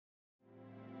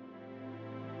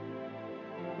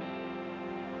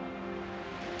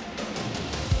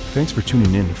Thanks for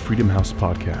tuning in to Freedom House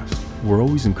Podcast. We're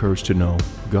always encouraged to know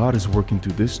God is working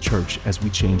through this church as we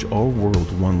change our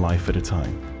world one life at a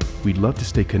time. We'd love to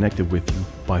stay connected with you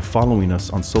by following us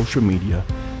on social media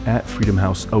at Freedom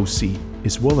House OC,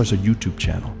 as well as our YouTube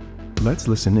channel. Let's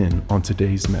listen in on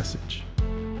today's message.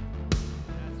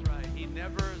 That's right. He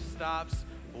never stops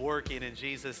working in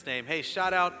Jesus' name. Hey,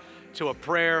 shout out to a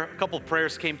prayer. A couple of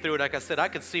prayers came through. Like I said, I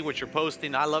could see what you're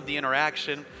posting. I love the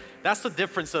interaction. That's the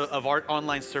difference of our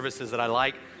online services that I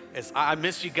like. Is I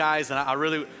miss you guys, and I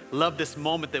really love this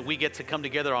moment that we get to come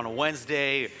together on a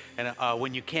Wednesday, and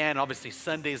when you can. Obviously,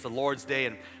 Sunday is the Lord's Day,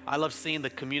 and I love seeing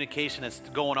the communication that's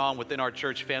going on within our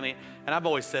church family. And I've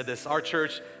always said this, our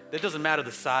church, it doesn't matter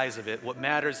the size of it. What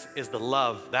matters is the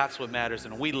love. That's what matters,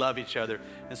 and we love each other.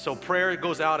 And so prayer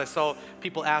goes out. I saw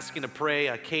people asking to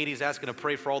pray. Katie's asking to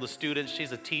pray for all the students.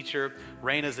 She's a teacher.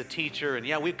 Raina's a teacher. And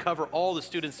yeah, we cover all the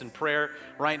students in prayer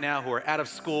right now who are out of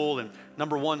school. And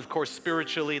number one, of course,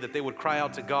 spiritually, that they would cry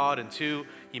out to God. And two,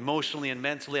 emotionally and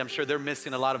mentally. I'm sure they're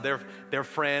missing a lot of their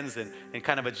friends and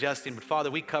kind of adjusting. But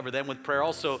Father, we cover them with prayer.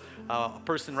 Also, a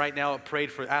person right now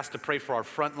asked to pray for our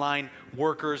frontline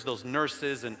workers, those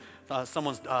nurses, and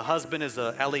someone's husband is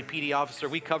a LAPD officer.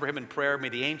 We cover him in prayer. May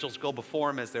the angels go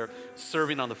before him as they're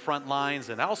serving on the front lines.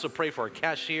 And I also pray for our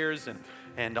cashiers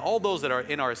and all those that are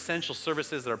in our essential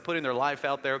services that are putting their life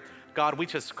out there. God, we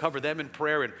just cover them in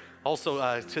prayer, and also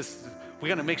we're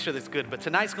going to make sure that's good. But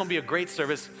tonight's going to be a great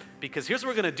service, because here's what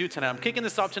we're going to do tonight. I'm kicking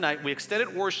this off tonight. We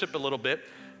extended worship a little bit,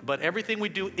 but everything we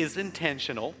do is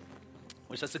intentional,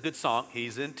 which that's a good song.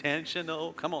 He's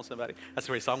intentional. Come on, somebody. That's a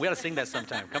great song. We got to sing that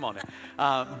sometime. Come on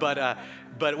now.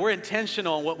 But we're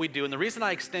intentional in what we do. And the reason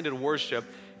I extended worship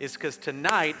is because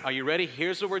tonight, are you ready?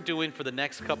 Here's what we're doing for the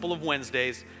next couple of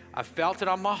Wednesdays. I felt it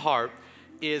on my heart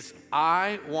is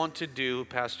I want to do,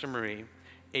 Pastor Marie,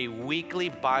 a weekly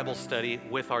Bible study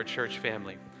with our church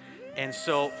family. And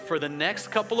so for the next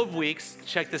couple of weeks,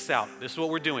 check this out. This is what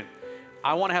we're doing.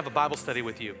 I want to have a Bible study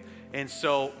with you. And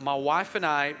so my wife and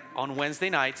I, on Wednesday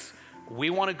nights,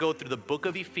 we want to go through the book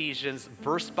of Ephesians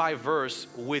verse by verse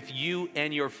with you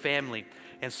and your family.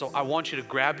 And so I want you to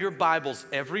grab your Bibles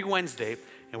every Wednesday,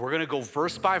 and we're going to go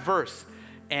verse by verse.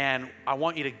 And I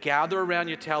want you to gather around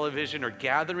your television or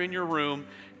gather in your room.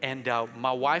 And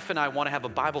my wife and I want to have a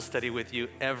Bible study with you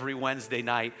every Wednesday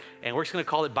night. And we're just going to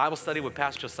call it Bible Study with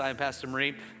Pastor Josiah and Pastor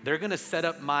Marie. They're going to set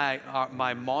up my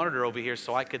monitor over here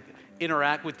so I could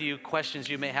interact with you, questions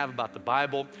you may have about the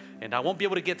Bible. And I won't be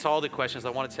able to get to all the questions, I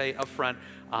want to tell you up front,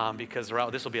 because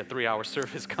this will be a 3-hour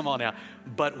service. Come on now.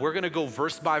 But we're going to go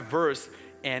verse by verse.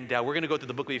 And we're going to go through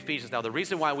the book of Ephesians. Now, the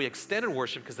reason why we extended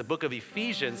worship, because the book of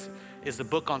Ephesians is the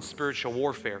book on spiritual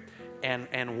warfare.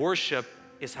 And worship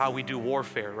is how we do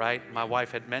warfare, right? My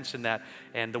wife had mentioned that.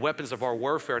 And the weapons of our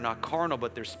warfare are not carnal,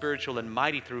 but they're spiritual and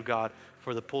mighty through God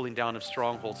for the pulling down of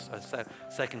strongholds,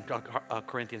 2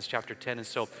 Corinthians chapter 10. And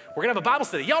so we're going to have a Bible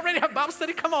study. Y'all ready to have a Bible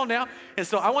study? Come on now. And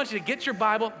so I want you to get your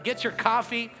Bible, get your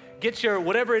coffee, get your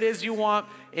whatever it is you want,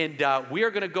 and we are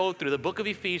going to go through the book of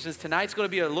Ephesians. Tonight's going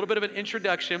to be a little bit of an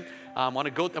introduction. I'm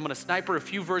going to sniper a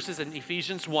few verses in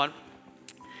Ephesians 1,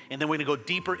 and then we're going to go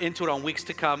deeper into it on weeks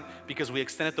to come, because we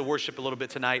extended the worship a little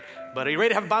bit tonight. But are you ready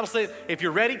to have a Bible study? If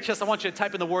you're ready, I want you to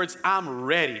type in the words, I'm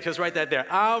ready. Just write that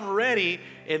there. I'm ready.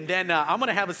 And then I'm going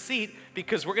to have a seat,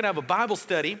 because we're going to have a Bible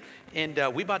study, and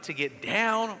we're about to get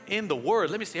down in the Word.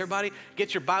 Let me see, everybody,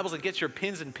 get your Bibles and get your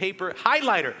pens and paper.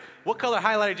 Highlighter. What color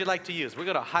highlighter would you like to use? We're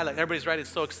going to highlight. Everybody's writing,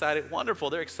 so excited. Wonderful.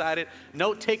 They're excited.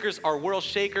 Note takers are world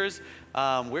shakers.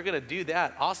 We're going to do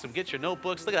that. Awesome. Get your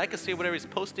notebooks. Look, I can see whatever he's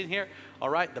posting here. All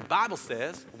right. The Bible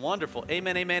says, wonderful.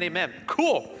 Amen, amen, amen.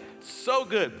 Cool. So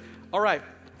good. All right.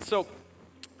 So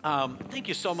thank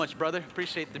you so much, brother.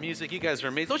 Appreciate the music. You guys are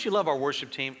amazing. Don't you love our worship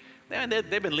team? Man,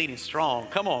 they've been leading strong.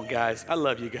 Come on, guys. I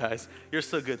love you guys. You're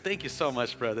so good. Thank you so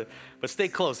much, brother. But stay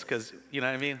close, because, you know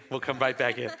what I mean? We'll come right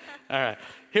back in. All right.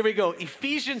 Here we go.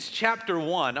 Ephesians chapter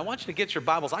 1. I want you to get your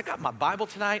Bibles. I got my Bible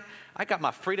tonight. I got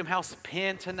my Freedom House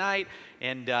pen tonight.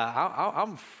 And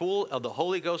I'm full of the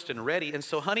Holy Ghost and ready. And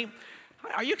so, honey,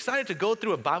 are you excited to go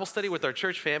through a Bible study with our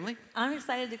church family? I'm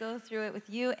excited to go through it with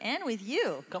you and with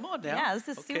you. Come on now. Yeah, this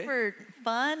is super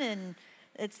fun, and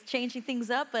it's changing things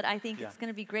up, but I think it's going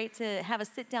to be great to have a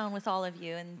sit down with all of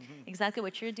you, and exactly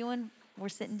what you're doing, we're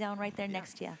sitting down right there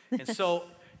next to you. And so,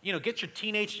 get your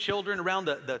teenage children around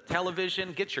the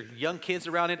television, get your young kids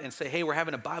around it, and say, hey, we're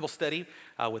having a Bible study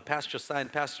with Pastor Josiah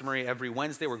and Pastor Marie every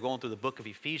Wednesday. We're going through the book of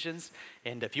Ephesians.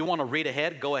 And if you want to read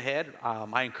ahead, go ahead.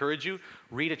 I encourage you,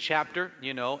 read a chapter,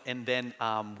 and then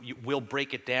we'll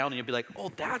break it down, and you'll be like,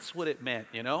 oh, that's what it meant,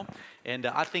 And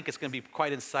I think it's going to be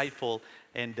quite insightful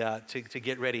and to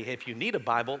get ready. If you need a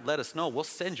Bible, let us know. We'll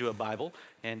send you a Bible,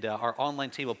 and our online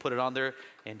team will put it on there,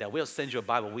 and we'll send you a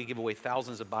Bible. We give away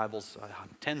thousands of Bibles,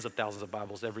 tens of thousands of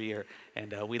Bibles every year,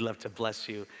 and we'd love to bless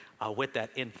you with that.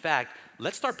 In fact,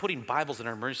 let's start putting Bibles in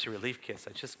our emergency relief kits.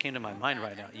 That just came to my mind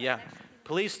right now. Yeah,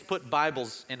 please put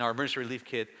Bibles in our emergency relief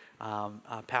kit.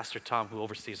 Pastor Tom, who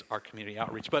oversees our community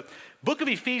outreach. But book of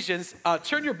Ephesians,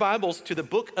 turn your Bibles to the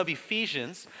book of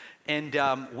Ephesians, and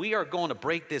we are going to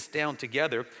break this down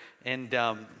together. And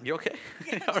you okay?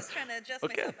 Yeah, I'm just trying to adjust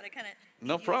myself, but I kind of...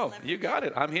 No problem. You got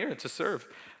it. I'm here to serve.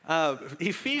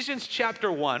 Ephesians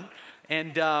chapter 1,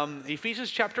 and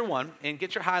Ephesians chapter 1, and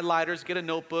get your highlighters, get a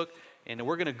notebook, and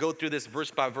we're going to go through this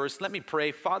verse by verse. Let me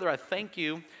pray. Father, I thank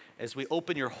you as we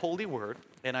open your holy word,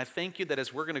 and I thank you that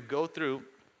as we're going to go through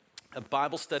a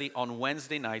Bible study on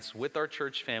Wednesday nights with our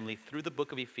church family through the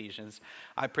book of Ephesians,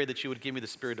 I pray that you would give me the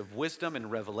spirit of wisdom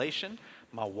and revelation,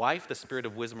 my wife, the spirit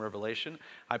of wisdom and revelation.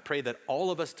 I pray that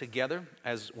all of us together,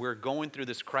 as we're going through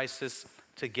this crisis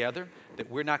together,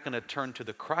 that we're not going to turn to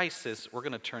the crisis, we're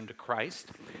going to turn to Christ,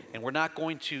 and we're not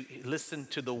going to listen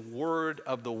to the word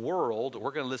of the world,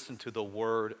 we're going to listen to the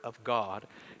word of God.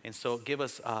 And so give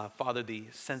us, Father, the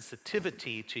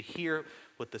sensitivity to hear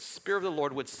what the Spirit of the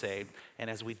Lord would say. And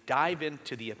as we dive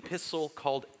into the epistle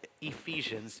called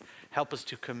Ephesians, help us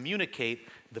to communicate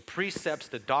the precepts,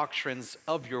 the doctrines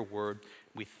of your word.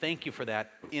 We thank you for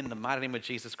that. In the mighty name of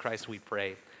Jesus Christ, we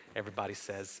pray. Everybody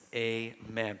says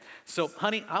amen. So,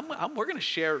 honey, we're going to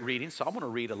share reading. So I'm going to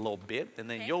read a little bit, and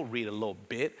then you'll read a little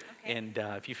bit. Okay. And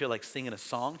if you feel like singing a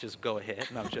song, just go ahead.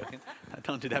 No, I'm joking.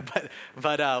 Don't do that.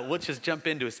 But we'll just jump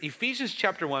into it. Ephesians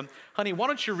chapter 1. Honey, why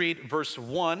don't you read verse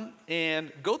 1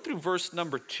 and go through verse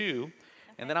number 2.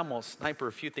 And then I'm going to sniper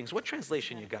a few things. What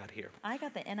translation you got here? I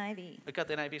got the NIV. I got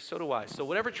the NIV, so do I. So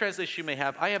whatever translation you may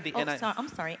have, I have the NIV. I'm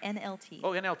sorry, NLT.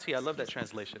 Oh, NLT, I love that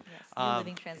translation. Yes, New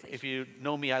Living Translation. If you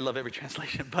know me, I love every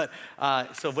translation. But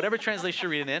so whatever translation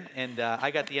you're reading in, and I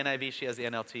got the NIV, she has the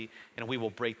NLT, and we will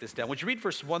break this down. Would you read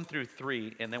verse 1 through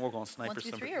 3, and then we're going to sniper 1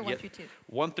 through some. 3 or 1 through 2?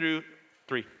 1 through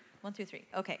 3. 1 through 3,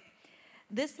 okay.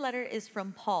 This letter is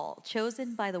from Paul,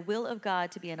 chosen by the will of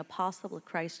God to be an apostle of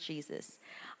Christ Jesus.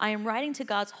 I am writing to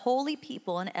God's holy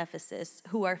people in Ephesus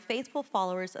who are faithful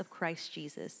followers of Christ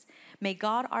Jesus. May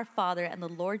God our Father and the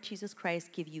Lord Jesus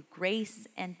Christ give you grace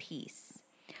and peace.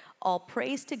 All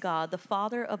praise to God, the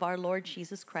Father of our Lord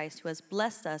Jesus Christ, who has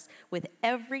blessed us with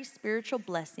every spiritual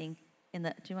blessing in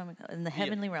the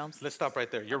heavenly realms. Let's stop right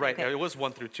there. You're right. It was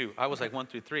 1 through 2. I was like 1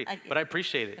 through 3, but I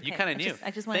appreciate it. You kind of knew.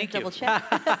 I just wanted to double check.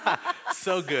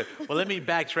 So good. Well, let me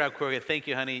backtrack quick. Thank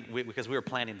you, honey, because we were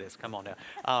planning this. Come on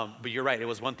now. But you're right. It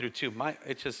was 1 through 2.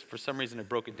 It's just, for some reason, it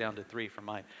broke it down to 3 for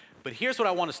mine. But here's what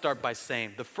I want to start by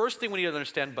saying. The first thing we need to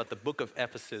understand about the book of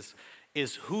Ephesus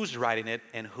is who's writing it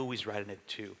and who he's writing it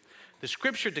to. The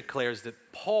scripture declares that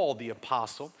Paul, the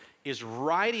apostle, is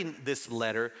writing this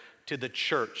letter to the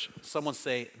church. Someone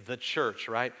say the church,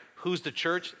 right? Who's the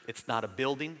church? It's not a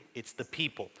building, it's the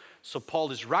people. So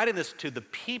Paul is writing this to the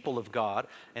people of God,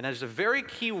 and there's a very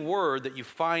key word that you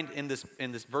find in this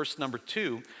verse number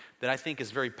 2 that I think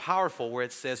is very powerful, where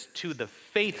it says to the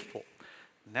faithful.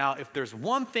 Now, if there's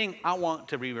one thing I want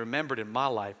to be remembered in my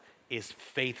life, is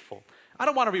faithful. I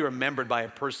don't want to be remembered by a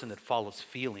person that follows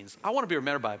feelings. I want to be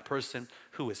remembered by a person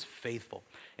who is faithful.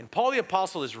 And Paul the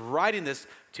Apostle is writing this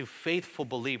to faithful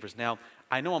believers. Now,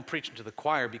 I know I'm preaching to the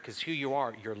choir because here you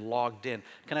are, you're logged in.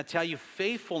 Can I tell you,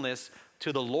 faithfulness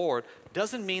to the Lord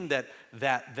doesn't mean that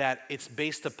it's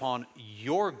based upon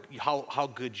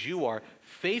how good you are.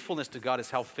 Faithfulness to God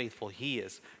is how faithful He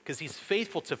is, because He's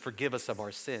faithful to forgive us of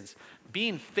our sins.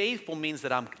 Being faithful means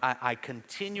that I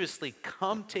continuously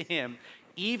come to Him,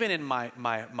 even in my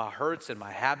hurts and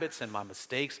my habits and my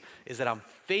mistakes, is that I'm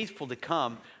faithful to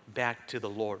come back to the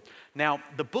Lord. Now,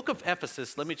 the book of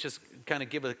Ephesus, let me just kind of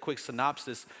give a quick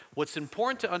synopsis. What's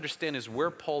important to understand is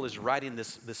where Paul is writing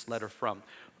this letter from.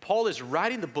 Paul is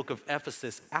writing the book of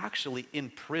Ephesus actually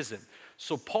in prison.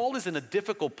 So Paul is in a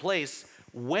difficult place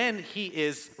when he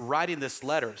is writing this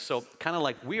letter. So kind of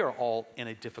like we are all in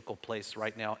a difficult place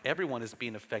right now. Everyone is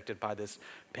being affected by this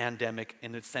pandemic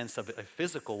in the sense of a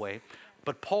physical way.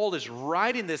 But Paul is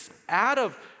writing this out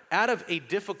of a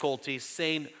difficulty,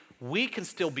 saying we can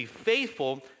still be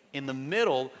faithful in the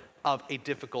middle of a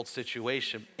difficult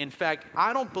situation. In fact,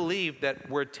 I don't believe that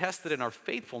we're tested in our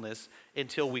faithfulness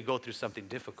until we go through something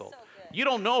difficult. You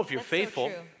don't know if you're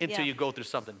faithful until you go through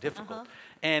something difficult.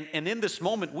 And in this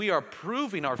moment, we are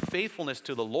proving our faithfulness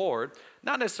to the Lord,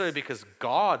 not necessarily because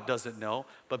God doesn't know,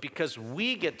 but because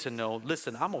we get to know,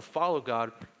 listen, I'm going to follow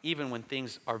God even when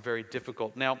things are very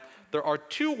difficult. Now, there are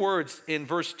two words in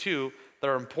verse 2 that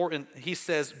are important. He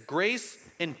says, grace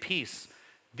and peace.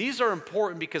 These are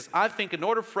important because I think in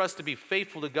order for us to be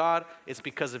faithful to God, it's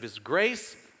because of His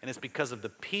grace and it's because of the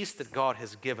peace that God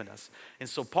has given us. And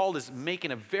so Paul is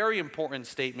making a very important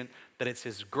statement that it's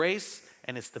His grace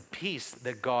and it's the peace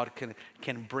that God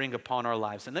can bring upon our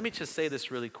lives. And let me just say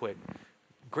this really quick.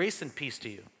 Grace and peace to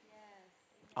you.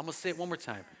 I'm going to say it one more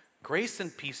time. Grace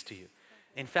and peace to you.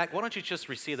 In fact, why don't you just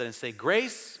receive that and say,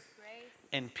 grace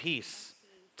and peace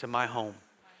to my home.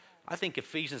 I think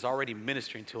Ephesians is already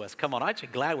ministering to us. Come on, I'm actually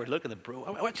glad we're looking at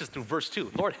I went just through verse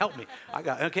 2. Lord, help me.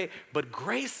 But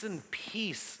grace and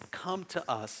peace come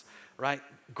to us, right?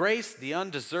 Grace, the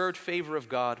undeserved favor of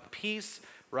God. Peace,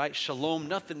 right? Shalom,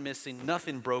 nothing missing,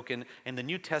 nothing broken. In the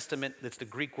New Testament, that's the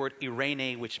Greek word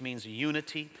eirene, which means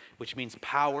unity, which means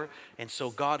power. And so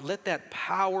God, let that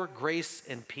power, grace,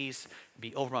 and peace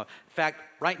be over my. In fact,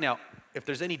 right now, if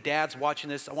there's any dads watching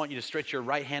this, I want you to stretch your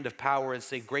right hand of power and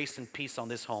say grace and peace on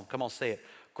this home. Come on, say it.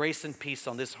 Grace and peace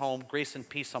on this home. Grace and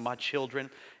peace on my children.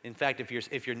 In fact, if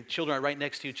your children are right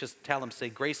next to you, just tell them, say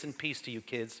grace and peace to you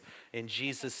kids in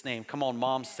Jesus' name. Come on,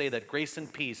 moms, say that. Grace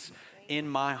and peace in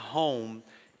my home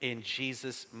in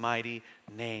Jesus' mighty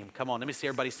name. Come on, let me see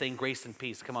everybody saying grace and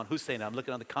peace. Come on, who's saying that? I'm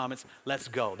looking on the comments. Let's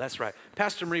go. That's right.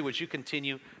 Pastor Marie, would you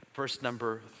continue verse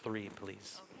number 3,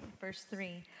 please? Okay, verse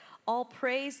 3. All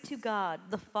praise to God,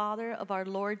 the Father of our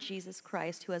Lord Jesus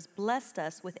Christ, who has blessed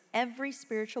us with every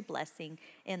spiritual blessing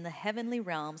in the heavenly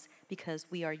realms because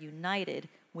we are united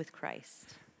with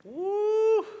Christ.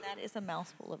 Woo! That is a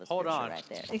mouthful of a Hold scripture on. right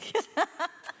there.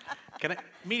 Can I,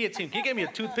 media team, can you give me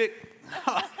a toothpick?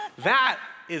 That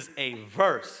is a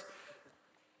verse.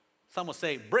 Someone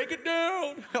say, break it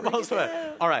down. Come on,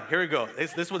 down. All right, here we go.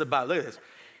 This is what the Bible, look at this.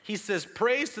 He says,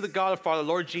 praise to the God of Father,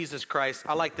 Lord Jesus Christ.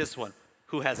 I like this one.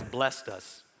 Who has blessed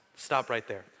us. Stop right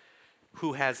there.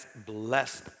 Who has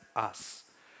blessed us.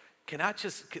 Let's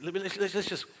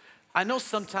just, I know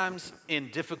sometimes in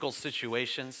difficult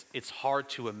situations, it's hard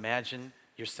to imagine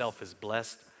yourself as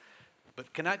blessed.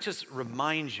 But can I just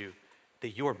remind you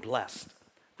that you're blessed?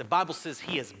 The Bible says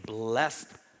He has blessed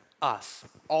us,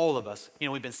 all of us. You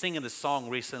know, we've been singing this song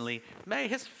recently. May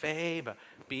His favor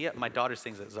be up. My daughter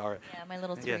sings it, Zara. Yeah, my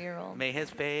little 3-year-old. May His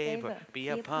favor be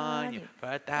upon you for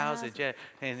 1,000 years.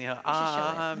 And you know,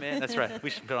 amen. That's right. We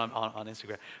should put it on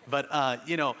Instagram. But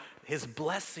you know, His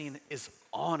blessing is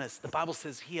on us. The Bible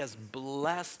says He has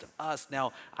blessed us.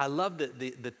 Now, I love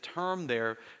the term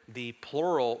there, the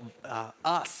plural,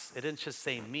 us. It didn't just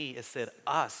say me, it said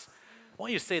us. I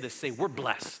want you to say this, say, we're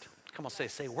blessed. Come on,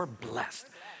 say, we're blessed.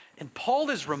 And Paul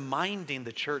is reminding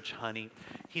the church, honey,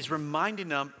 he's reminding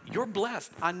them, you're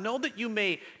blessed. I know that you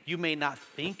may not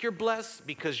think you're blessed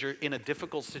because you're in a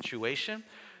difficult situation,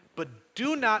 but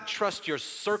do not trust your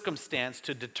circumstance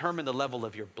to determine the level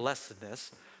of your blessedness.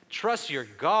 Trust your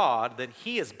God that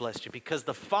He has blessed you, because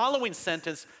the following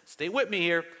sentence, stay with me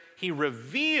here, He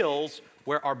reveals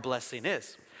where our blessing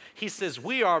is. He says,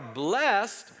 we are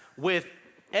blessed with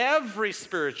every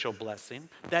spiritual blessing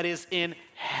that is in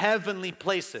heavenly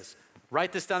places.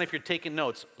 Write this down if you're taking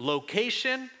notes.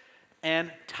 Location and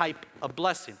type of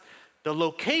blessing. The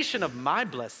location of my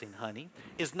blessing, honey,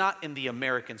 is not in the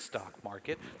American stock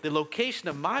market. The location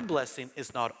of my blessing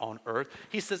is not on earth.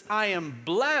 He says, I am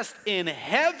blessed in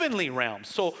heavenly realms.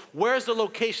 So where's the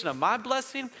location of my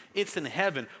blessing? It's in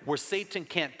heaven, where Satan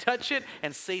can't touch it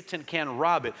and Satan can't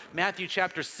rob it. Matthew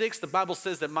chapter 6, the Bible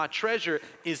says that my treasure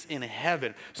is in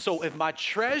heaven. So if my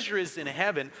treasure is in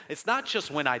heaven, it's not just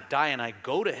when I die and I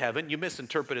go to heaven. You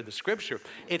misinterpreted the scripture.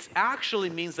 It actually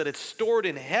means that it's stored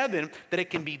in heaven, that it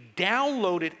can be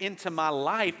downloaded into my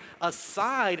life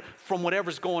aside from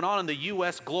whatever's going on in the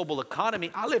U.S. global economy.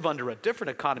 I live under a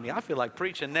different economy. I feel like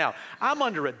preaching now. I'm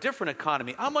under a different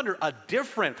economy. I'm under a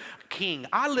different king.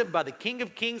 I live by the King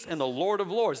of Kings and the Lord of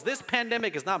Lords. This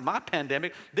pandemic is not my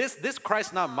pandemic. This crisis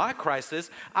is not my crisis.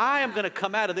 I am going to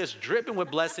come out of this dripping with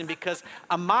blessing, because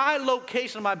my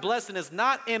location of my blessing is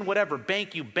not in whatever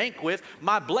bank you bank with.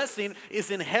 My blessing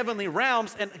is in heavenly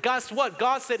realms. And guess what?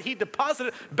 God said He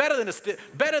deposited better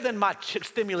than my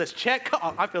stimulus check.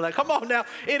 I feel like, come on now.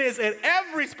 It is in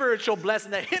every spiritual blessing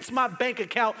that hits my bank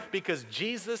account, because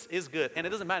Jesus is good. And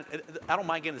it doesn't matter. I don't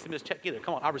mind getting the stimulus check either.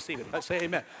 Come on, I'll receive it. Let's say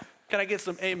amen. Can I get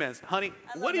some amens? Honey,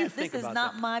 what do you think about that? This is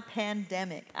not my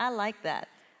pandemic. I like that.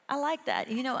 I like that.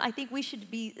 You know, I think we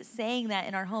should be saying that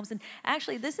in our homes. And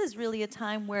actually, this is really a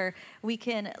time where we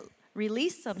can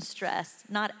release some stress,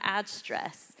 not add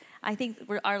stress. I think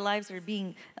our lives are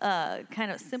being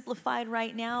kind of simplified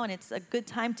right now, and it's a good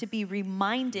time to be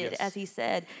reminded, yes, as he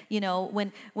said, you know,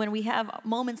 when we have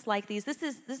moments like these, this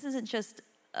isn't just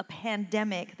a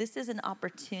pandemic, this is an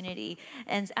opportunity.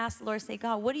 And ask the Lord, say,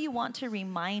 God, what do you want to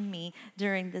remind me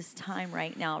during this time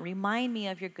right now? Remind me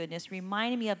of your goodness.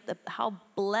 Remind me of how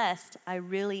blessed I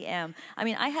really am. I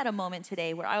mean, I had a moment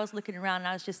today where I was looking around and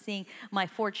I was just seeing my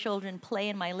 4 children play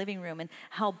in my living room and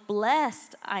how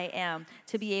blessed I am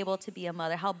to be able to be a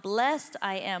mother, how blessed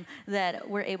I am that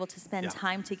we're able to spend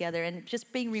time together, and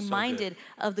just being reminded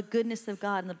of the goodness of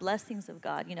God and the blessings of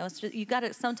God. You know, it's just, you got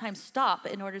to sometimes stop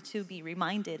in order to be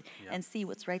reminded and see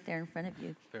what's right there in front of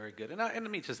you. Very good. And let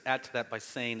me just add to that by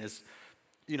saying is,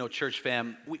 you know, church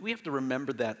fam, we have to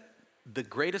remember that the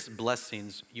greatest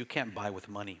blessings you can't buy with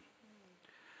money.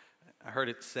 I heard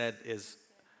it said is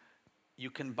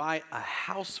you can buy a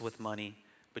house with money,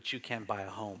 but you can't buy a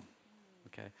home.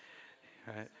 Okay?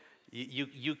 All right?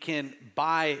 You can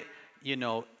buy, you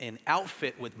know, an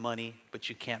outfit with money, but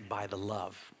you can't buy the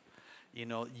love. You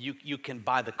know, you can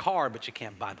buy the car, but you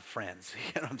can't buy the friends.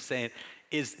 You know what I'm saying?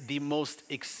 Is the most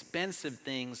expensive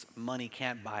things money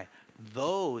can't buy.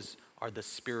 Those are the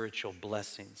spiritual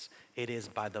blessings. It is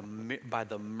by the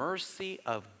mercy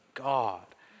of God,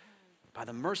 by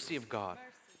the mercy of God,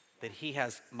 that He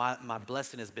has, my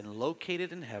blessing has been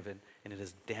located in heaven, and it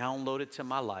is downloaded to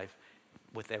my life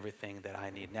with everything that I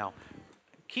need. Now,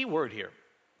 key word here.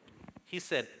 He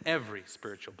said every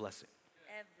spiritual blessing.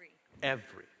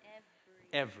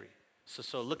 Every.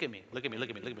 So look at me.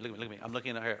 I'm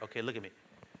looking at her. Okay, look at me.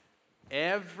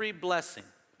 Every blessing.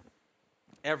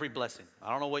 I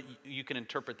don't know what you can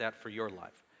interpret that for your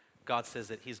life. God says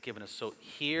that He's given us. So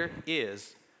here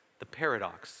is the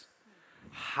paradox.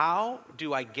 How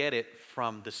do I get it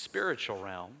from the spiritual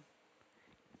realm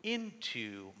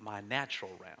into my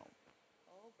natural realm?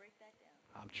 Oh, break that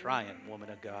down. I'm trying, woman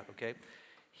of God, okay?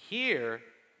 Here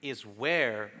is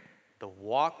where the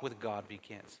walk with God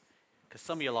begins. Because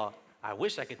some of y'all, I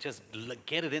wish I could just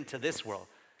get it into this world.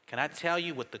 Can I tell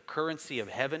you what the currency of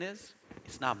heaven is?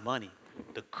 It's not money.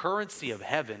 The currency of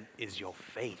heaven is your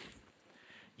faith.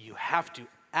 You have to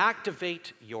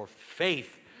activate your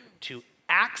faith to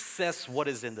access what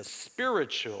is in the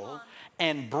spiritual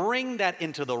and bring that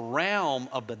into the realm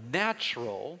of the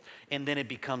natural, and then it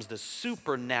becomes the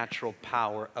supernatural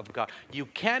power of God. You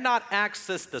cannot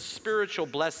access the spiritual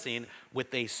blessing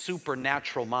with a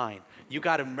supernatural mind. You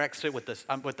got to mix it with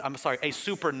a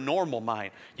super normal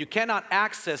mind. You cannot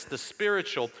access the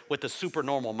spiritual with a super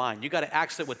normal mind. You got to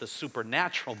access it with a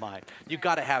supernatural mind. You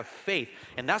got to have faith.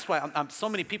 And that's why so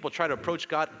many people try to approach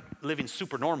God living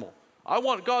super normal. I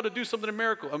want God to do something, a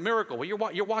miracle.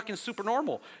 Well, you're walking super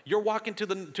normal. You're walking to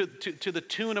the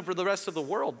tune of the rest of the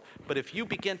world. But if you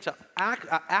begin to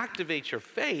activate your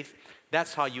faith,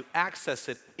 that's how you access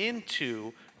it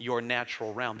into your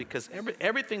natural realm. Because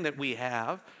everything that we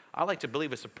have, I like to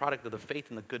believe it's a product of the faith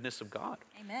and the goodness of God.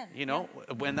 Amen. You know,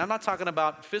 when I'm not talking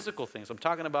about physical things, I'm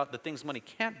talking about the things money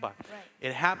can't buy. Right.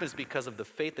 It happens because of the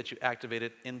faith that you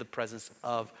activated in the presence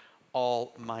of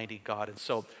Almighty God. And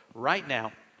so right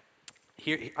now,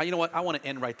 here, you know what? I want to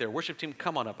end right there. Worship team,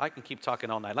 come on up. I can keep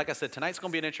talking all night. Like I said, tonight's going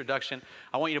to be an introduction.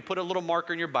 I want you to put a little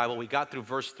marker in your Bible. We got through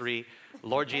verse 3.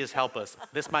 Lord Jesus, help us.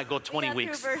 This might go 20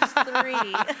 weeks. Through verse 3.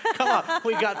 Come on.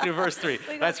 We got through verse 3.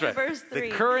 That's right. Verse 3.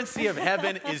 The currency of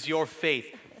heaven is your faith.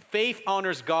 Faith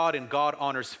honors God and God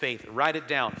honors faith. Write it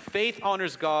down. Faith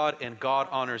honors God and God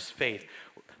honors faith.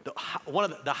 One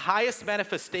of the highest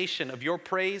manifestation of your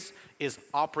praise is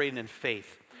operating in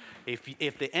faith.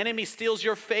 If the enemy steals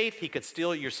your faith, he could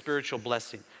steal your spiritual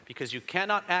blessing, because you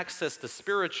cannot access the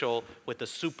spiritual with the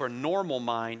supernormal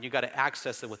mind. You got to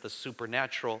access it with the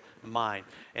supernatural mind.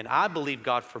 And I believe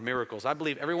God for miracles. I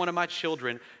believe every one of my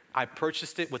children, I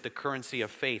purchased it with the currency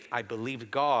of faith. I believed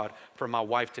God for my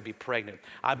wife to be pregnant.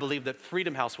 I believe that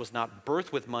Freedom House was not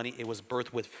birthed with money, it was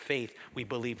birthed with faith. We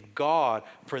believe God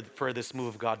for this move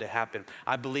of God to happen.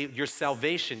 I believe your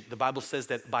salvation, the Bible says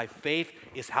that by faith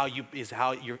is how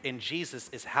you're in Jesus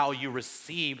is how you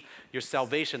receive your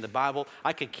salvation. The Bible,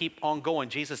 I could keep on going.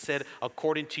 Jesus said,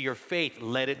 according to your faith,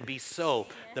 let it be so.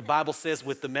 The Bible says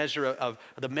with the measure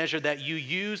that you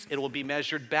use, it will be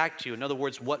measured back to you. In other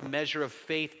words, what measure of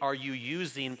faith are you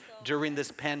using during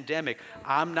this pandemic?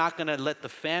 I'm not going to let the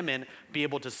famine be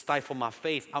able to stifle my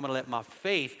faith. I'm going to let my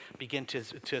faith begin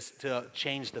to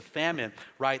change the famine,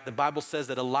 right? The Bible says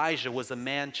that Elijah was a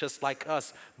man just like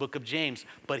us, book of James,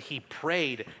 but he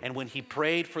prayed. And when he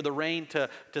prayed for the rain to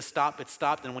stop, it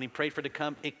stopped. And when he prayed for it to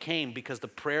come, it came, because the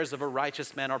prayers of a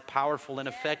righteous man are powerful and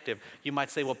effective. You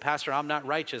might say, well, Pastor, I'm not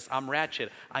righteous. I'm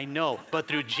ratchet. I know. But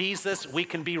through Jesus, we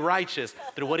can be righteous.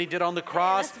 Through what he did on the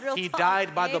cross, he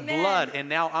died by the blood. And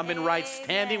now I'm in right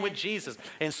standing with Jesus.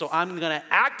 And so I'm going to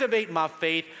activate my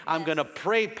faith. I'm going to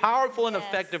pray powerful and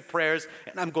effective prayers,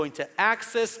 and I'm going to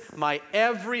access my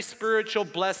every spiritual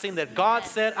blessing that God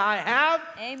said I have.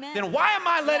 Amen. Then why am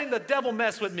I letting the devil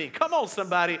mess with me? Come on,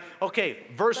 somebody. Okay,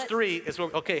 verse 3 is,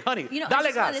 okay, honey, I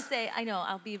just want to say, I know,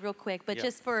 I'll be real quick, but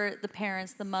just for the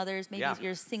parents, the mothers, maybe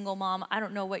you're a single mom, I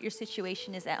don't know what your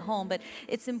situation is at home, but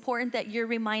it's important that you're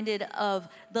reminded of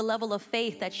the level of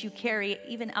faith that you carry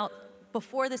even out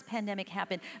before this pandemic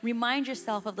happened. Remind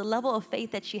yourself of the level of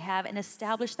faith that you have and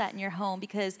establish that in your home,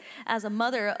 because as a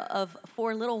mother of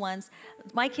 4 little ones,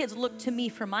 my kids look to me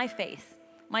for my faith.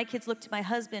 My kids look to my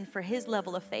husband for his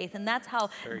level of faith, and that's how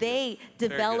they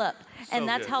develop, and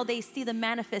that's how they see the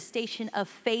manifestation of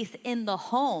faith in the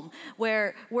home,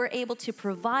 where we're able to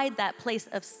provide that place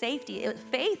of safety.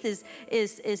 Faith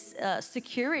is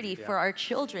security for our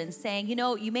children, saying, you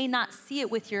know, you may not see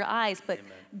it with your eyes, but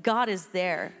God is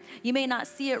there. You may not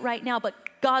see it right now, but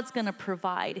God's gonna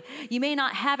provide. You may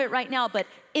not have it right now, but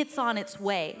it's on its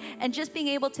way. And just being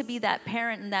able to be that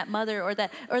parent and that mother, or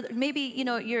maybe, you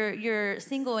know, you're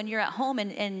single and you're at home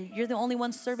and you're the only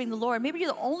one serving the Lord. Maybe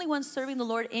you're the only one serving the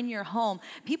Lord in your home.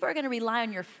 People are gonna rely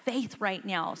on your faith right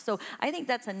now. So I think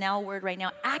that's a now word right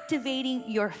now, activating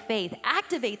your faith.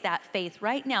 Activate that faith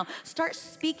right now. Start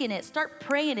speaking it, start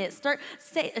praying it, start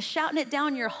shouting it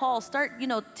down your hall, start, you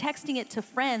know, texting it to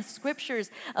friends,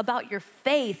 scriptures about your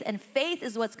faith. And faith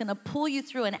is what's gonna pull you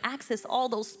through and access all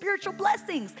those spiritual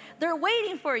blessings. They're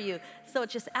waiting for you. So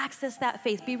just access that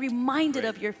faith. Be reminded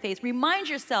of your faith. Remind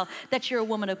yourself that you're a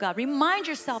woman of God. Remind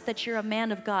yourself that you're a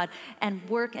man of God, and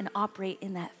work and operate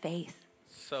in that faith.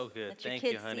 So good. Let your Thank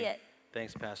kids you, honey. see it.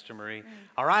 Thanks, Pastor Marie.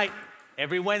 All right,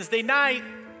 every Wednesday night,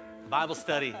 Bible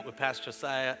study with Pastor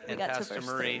Josiah and Pastor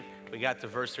Marie. We got to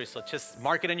verse 3. So just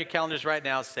mark it on your calendars right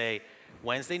now. Say,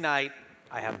 Wednesday night,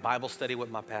 I have Bible study with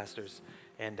my pastors.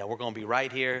 And we're going to be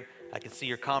right here. I can see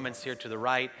your comments here to the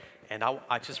right. And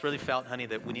I just really felt, honey,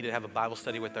 that we need to have a Bible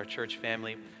study with our church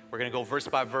family. We're going to go verse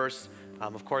by verse.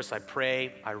 Of course, I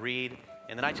pray, I read,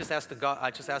 and then I just ask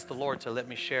the Lord to let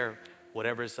me share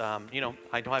whatever's, you know,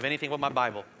 I don't have anything with my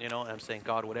Bible, you know, and I'm saying,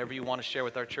 God, whatever you want to share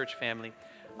with our church family,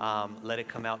 let it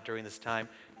come out during this time.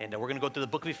 And we're going to go through the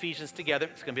book of Ephesians together.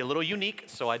 It's going to be a little unique,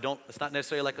 so it's not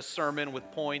necessarily like a sermon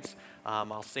with points.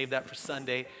 I'll save that for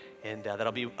Sunday. And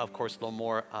that'll be, of course, a little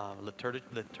more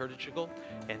liturgical.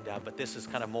 But this is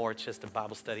kind of more just a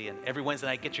Bible study. And every Wednesday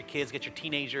night, get your kids, get your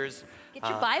teenagers. Get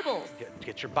your Bibles.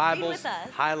 Get your Bibles, Read with us.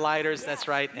 highlighters, that's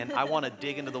right. And I want to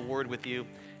dig into the Word with you.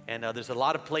 And there's a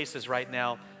lot of places right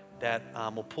now that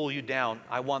will pull you down.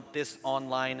 I want this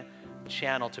online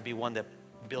channel to be one that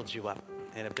builds you up,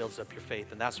 and it builds up your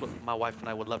faith. And that's what my wife and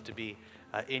I would love to be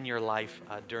in your life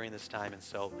during this time. And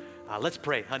so let's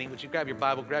pray. Honey, would you grab your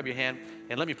Bible, grab your hand,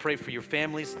 and let me pray for your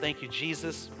families. Thank you,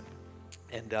 Jesus.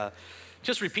 And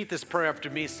just repeat this prayer after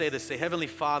me. Say this. Say, Heavenly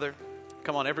Father.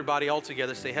 Come on, everybody all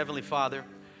together. Say, Heavenly Father.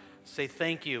 Say,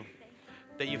 thank you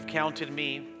that you've counted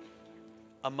me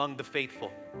among the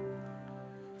faithful.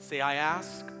 Say, I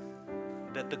ask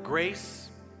that the grace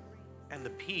and the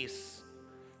peace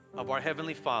of our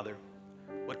Heavenly Father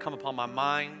would come upon my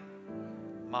mind,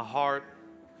 my heart,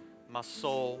 my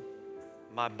soul,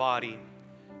 my body,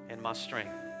 and my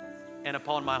strength, and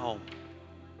upon my home.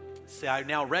 Say, I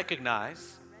now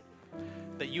recognize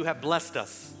that you have blessed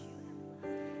us,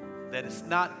 that it's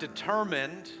not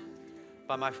determined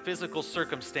by my physical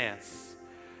circumstance,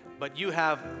 but you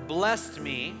have blessed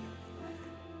me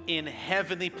in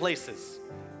heavenly places.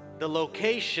 The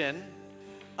location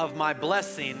of my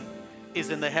blessing is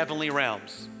in the heavenly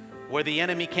realms, where the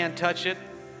enemy can't touch it,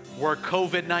 where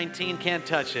COVID-19 can't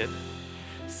touch it.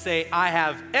 Say, I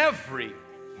have every,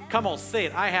 come on, say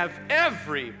it, I have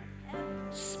every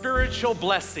spiritual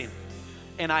blessing,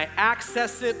 and I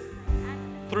access it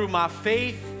through my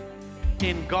faith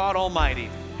in God Almighty.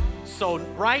 So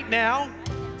right now,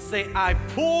 say, I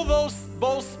pull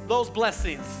those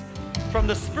blessings from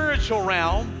the spiritual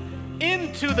realm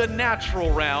into the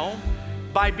natural realm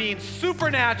by being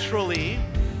supernaturally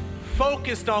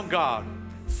focused on God.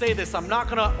 Say this, I'm not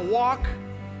gonna walk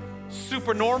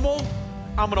super normal,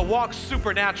 I'm gonna walk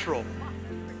supernatural.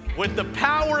 With the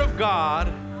power of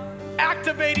God,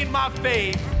 activating my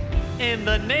faith in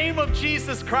the name of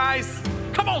Jesus Christ.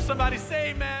 Come on, somebody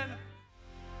say amen.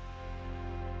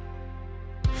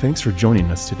 Thanks for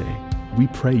joining us today. We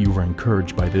pray you were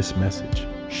encouraged by this message.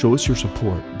 Show us your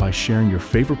support by sharing your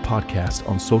favorite podcast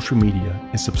on social media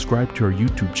and subscribe to our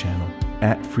YouTube channel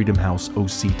at Freedom House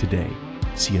OC today.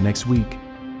 See you next week.